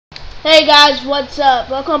Hey guys, what's up?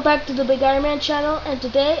 Welcome back to the Big Iron Man channel, and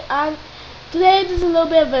today this is a little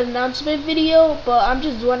bit of an announcement video, but I'm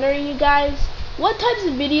just wondering, you guys, what types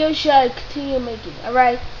of videos should I continue making?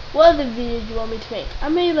 Alright, what other videos do you want me to make? I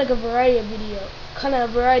made like a variety of videos,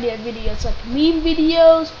 like meme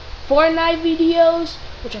videos, Fortnite videos,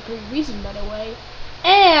 which are pretty recent by the way,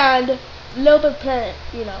 and Little Big Planet,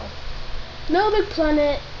 Little Big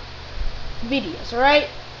Planet videos, alright?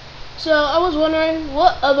 So I was wondering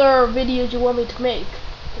what other videos you want me to make.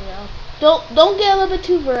 Don't get a little bit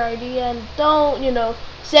too variety, and don't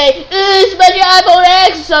say smash your iPhone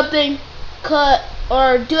X or something, cut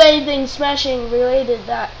or do anything smashing related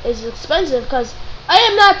that is expensive. Because I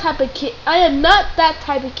am not that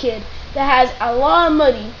type of kid that has a lot of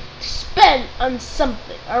money to spend on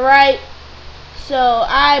something. All right. So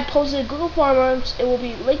I posted Google Forms. It will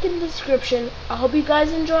be linked in the description. I hope you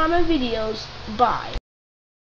guys enjoy my videos. Bye.